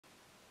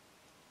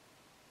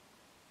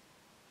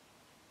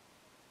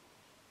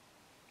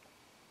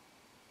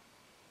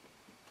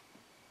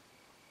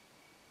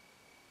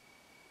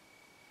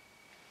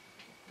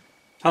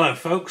Hello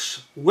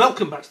folks,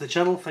 welcome back to the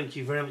channel. Thank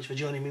you very much for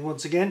joining me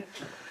once again.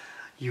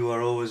 You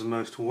are always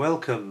most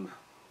welcome.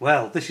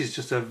 Well, this is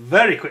just a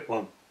very quick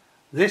one.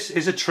 This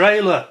is a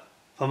trailer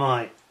for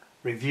my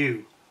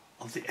review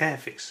of the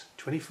Airfix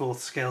 24th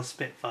scale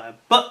Spitfire.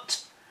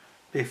 But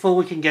before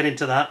we can get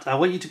into that, I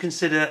want you to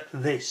consider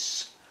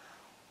this,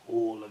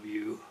 all of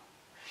you.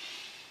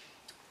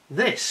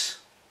 This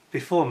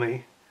before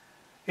me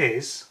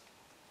is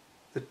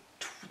the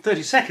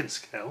 32nd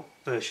scale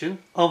version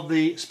of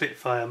the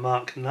Spitfire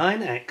Mark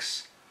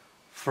IXc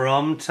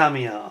from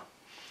Tamiya,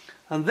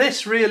 and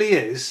this really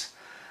is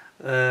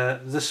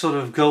the sort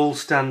of gold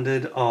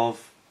standard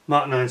of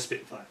Mark IX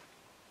Spitfire.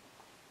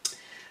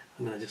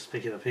 I'm going to just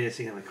pick it up here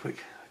so you can have a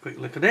quick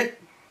look at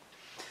it.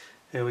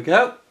 Here we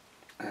go.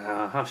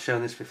 I have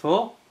shown this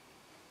before.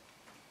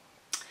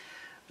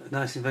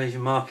 Nice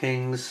invasion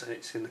markings.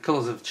 It's in the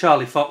colours of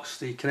Charlie Fox,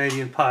 the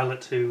Canadian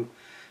pilot who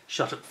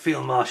shot up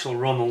Field Marshal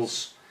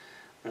Rommel's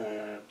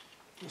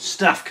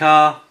staff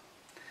car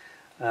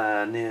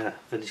near a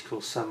village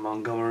called Saint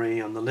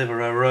Montgomery on the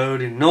Livereau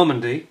Road in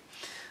Normandy.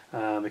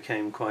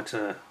 Became quite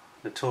a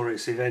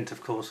notorious event,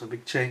 of course, a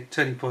big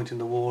turning point in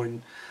the war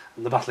and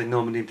the battle in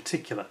Normandy in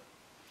particular.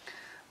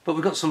 But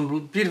we've got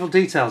some beautiful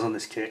details on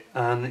this kit,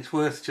 and it's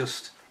worth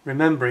just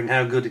remembering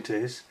how good it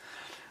is.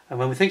 And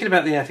when we're thinking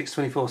about the Airfix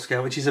 24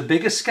 scale, which is a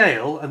bigger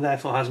scale and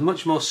therefore has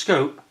much more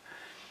scope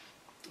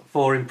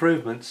for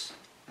improvements,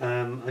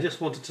 I just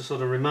wanted to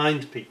sort of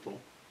remind people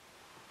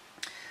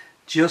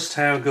just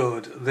how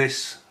good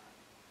this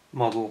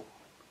model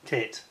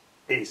kit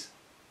is.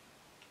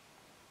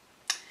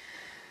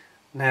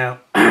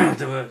 Now,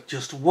 there were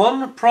just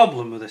one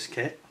problem with this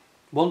kit,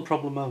 one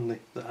problem only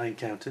that I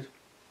encountered.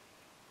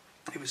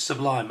 It was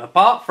sublime.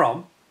 Apart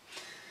from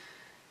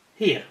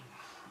here,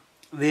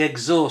 the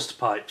exhaust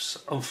pipes.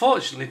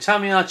 Unfortunately,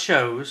 Tamiya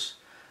chose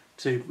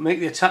to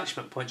make the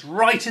attachment points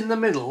right in the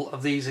middle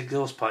of these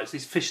exhaust pipes,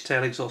 these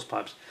fishtail exhaust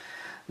pipes.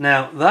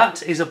 Now,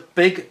 that is a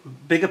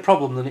bigger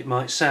problem than it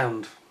might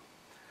sound,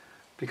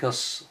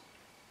 because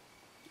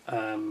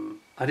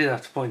I did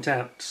have to point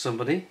out to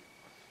somebody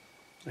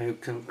who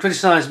can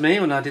criticise me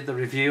when I did the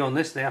review on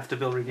this, the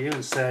after-build review,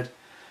 and said,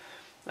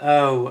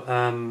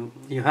 "Oh,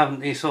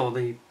 you saw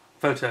the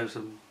photos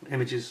and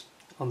images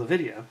on the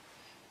video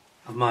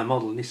of my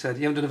model, and he said,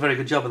 you haven't done a very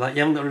good job of that.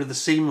 You haven't got rid of the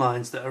seam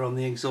lines that are on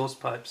the exhaust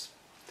pipes."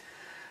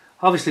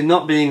 Obviously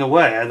not being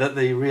aware that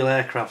the real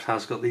aircraft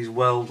has got these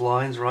weld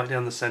lines right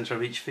down the centre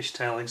of each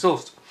fishtail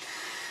exhaust.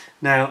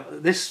 Now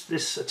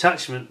this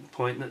attachment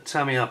point that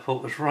Tamiya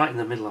put was right in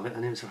the middle of it,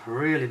 and it was a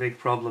really big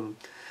problem.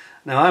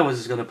 Now I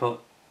was going to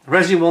put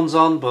resin ones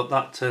on, but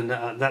that turned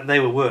out that they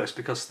were worse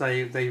because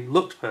they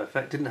looked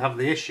perfect, didn't have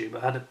the issue,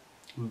 but had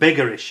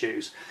bigger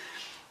issues.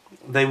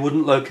 They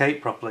wouldn't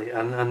locate properly,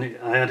 and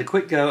I had a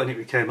quick go, and it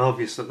became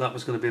obvious that that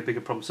was going to be a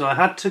bigger problem. So I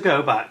had to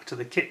go back to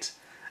the kit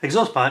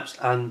exhaust pipes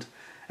and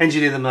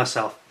engineer them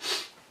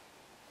myself.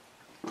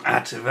 I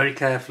had to very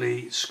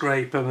carefully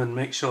scrape them and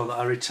make sure that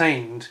I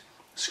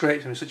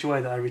scraped them in such a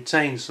way that I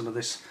retained some of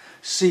this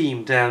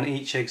seam down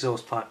each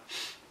exhaust pipe.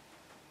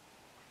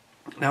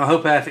 Now I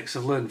hope Airfix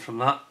have learned from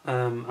that,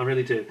 I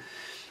really do.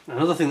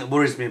 Another thing that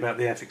worries me about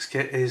the Airfix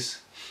kit is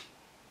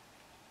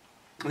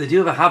they do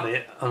have a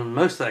habit on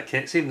most of their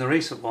kits, even the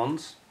recent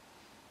ones,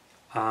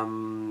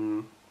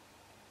 even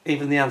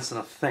the Anson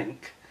I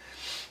think,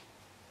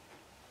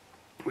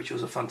 which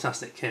was a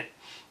fantastic kit,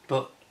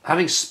 but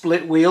having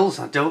split wheels,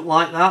 I don't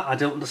like that. I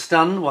don't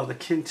understand why they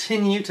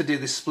continue to do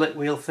this split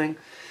wheel thing.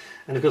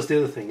 And of course the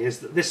other thing is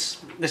that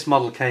this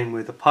model came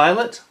with a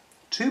pilot,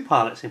 two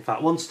pilots in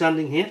fact, one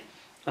standing here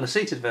and a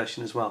seated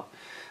version as well.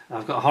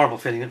 I've got a horrible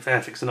feeling that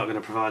Airfix are not going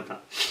to provide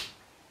that,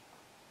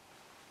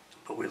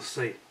 but we'll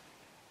see.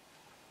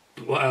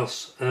 What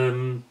else?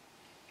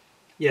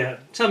 Yeah,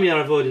 Tamiya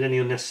avoided any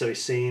unnecessary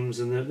seams,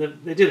 and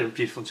they did a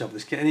beautiful job of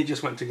this kit, and it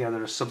just went together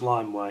in a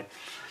sublime way.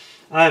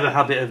 I have a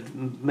habit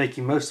of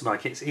making most of my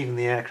kits, even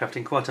the aircraft,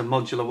 in quite a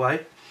modular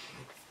way.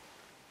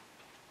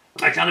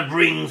 I kind of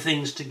bring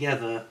things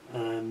together.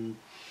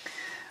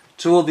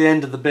 Toward the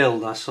end of the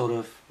build, I sort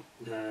of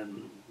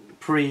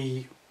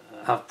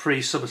have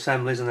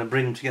pre-sub-assemblies and then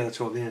bring them together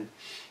toward the end.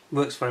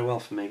 Works very well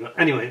for me. But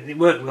anyway, it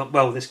worked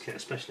well with this kit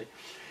especially.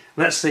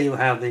 Let's see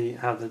how the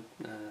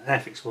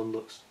Airfix one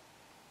looks.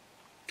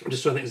 I'm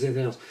just trying to think if there's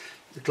anything else.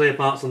 The clear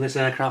parts on this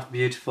aircraft,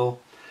 beautiful.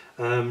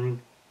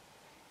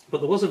 But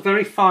there was a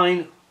very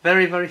fine,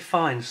 very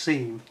fine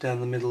seam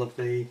down the middle of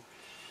the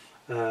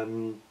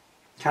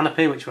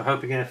canopy, which we're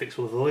hoping Airfix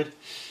will avoid.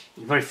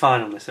 Very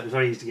fine on this, so it was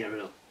very easy to get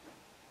rid of.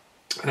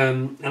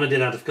 And I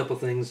did add a couple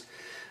of things.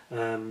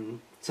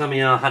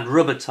 Tamiya had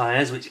rubber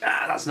tyres, which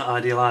that's not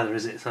ideal either,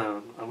 is it?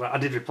 So I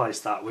did replace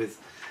that with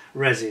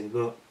resin,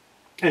 but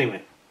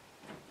anyway.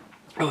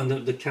 Oh, and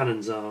the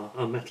cannons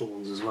are metal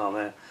ones as well.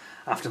 They're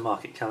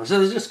aftermarket cannons. So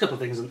there's just a couple of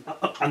things,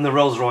 and the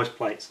Rolls-Royce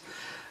plates.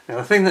 Now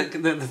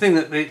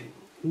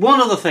one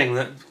other thing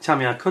that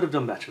Tamiya could have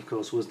done better, of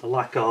course, was the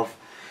lack of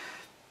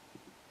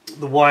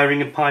the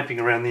wiring and piping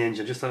around the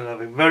engine. Just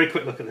have a very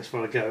quick look at this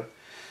before I go.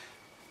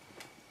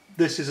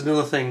 this is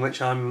another thing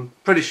which I'm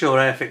pretty sure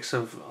Airfix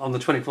have, on the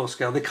 24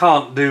 scale, they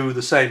can't do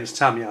the same as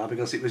Tamiya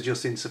because it was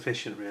just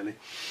insufficient really.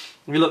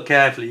 If you look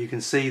carefully you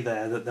can see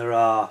there that there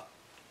are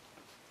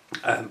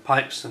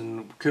pipes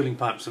and cooling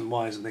pipes and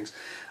wires and things.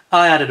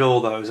 I added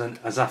all those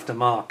as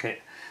aftermarket,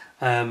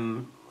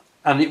 and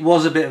it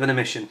was a bit of an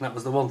omission. That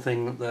was the one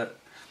thing that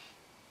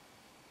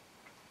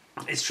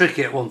it's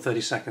tricky at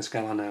 1/32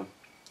 scale, I know.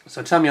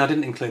 So Tamiya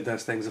didn't include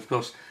those things. Of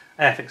course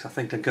Airfix I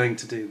think are going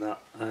to do that.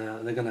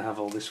 They're going to have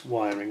all this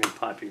wiring and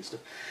piping and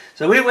stuff.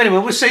 So anyway,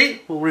 we'll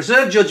see. We'll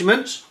reserve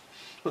judgment,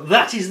 but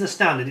that is the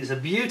standard. It's a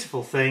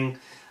beautiful thing.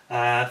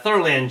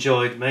 Thoroughly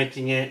enjoyed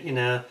making it. You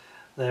know,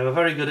 they were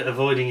very good at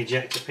avoiding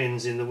ejector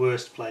pins in the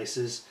worst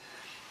places,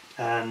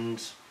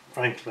 and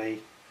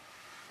frankly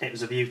it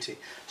was a beauty.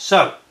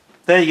 So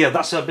there you go,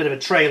 that's a bit of a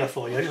trailer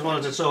for you. I just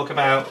wanted to talk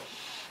about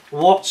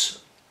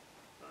what,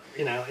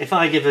 you know, if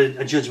I give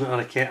a judgment on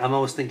a kit, I'm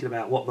always thinking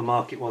about what the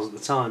market was at the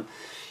time.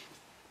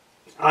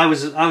 I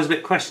was a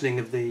bit questioning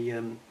of the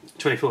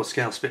 24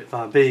 scale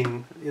Spitfire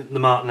being the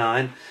Mark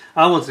 9.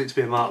 I wanted it to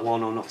be a Mark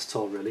 1 or not at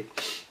all really.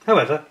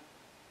 However,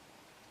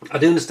 I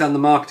do understand the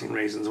marketing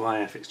reasons why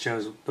Airfix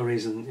chose the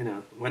reason, you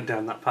know, went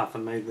down that path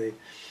and made the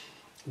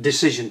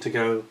decision to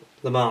go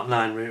the Mark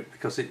 9 route,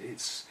 because it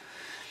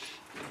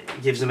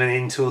gives them an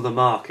into other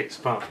markets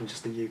apart from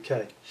just the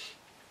UK.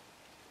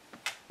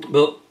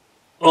 But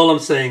all I'm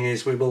saying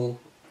is we will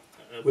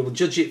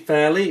judge it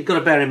fairly. You've got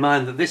to bear in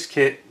mind that this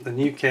kit, the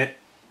new kit,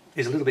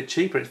 is a little bit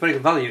cheaper. It's very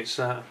good value. It's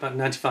about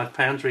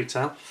 £95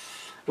 retail,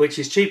 which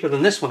is cheaper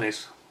than this one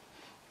is.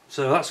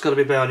 So that's got to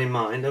be borne in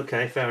mind.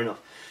 Okay, fair enough.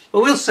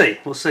 But we'll see.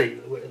 We'll see.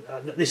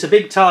 It's a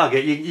big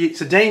target.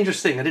 It's a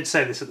dangerous thing. I did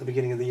say this at the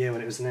beginning of the year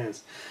when it was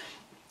announced.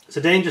 It's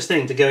a dangerous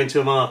thing to go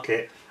into a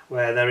market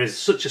where there is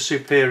such a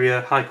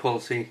superior, high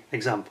quality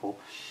example.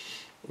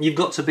 You've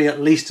got to be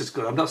at least as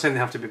good. I'm not saying they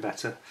have to be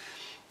better.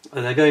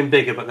 And they're going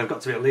bigger, but they've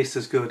got to be at least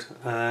as good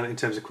in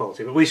terms of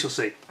quality. But we shall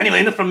see.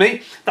 Anyway, enough from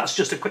me. That's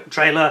just a quick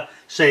trailer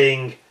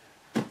saying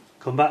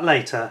come back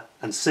later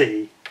and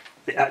see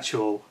the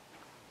actual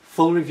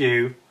full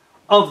review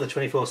of the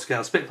 24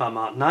 scale Spitfire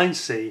Mark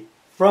 9C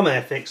from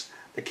Airfix,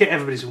 the kit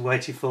everybody's been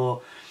waiting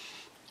for.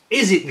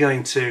 Is it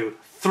going to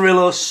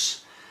thrill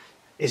us?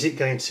 Is it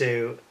going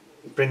to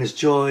bring us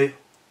joy?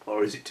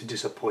 Or is it to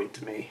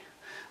disappoint me?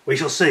 We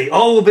shall see.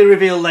 All will be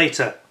revealed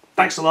later.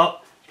 Thanks a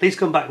lot. Please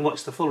come back and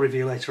watch the full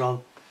review later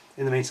on.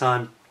 In the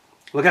meantime,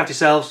 look after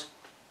yourselves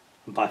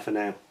and bye for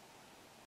now.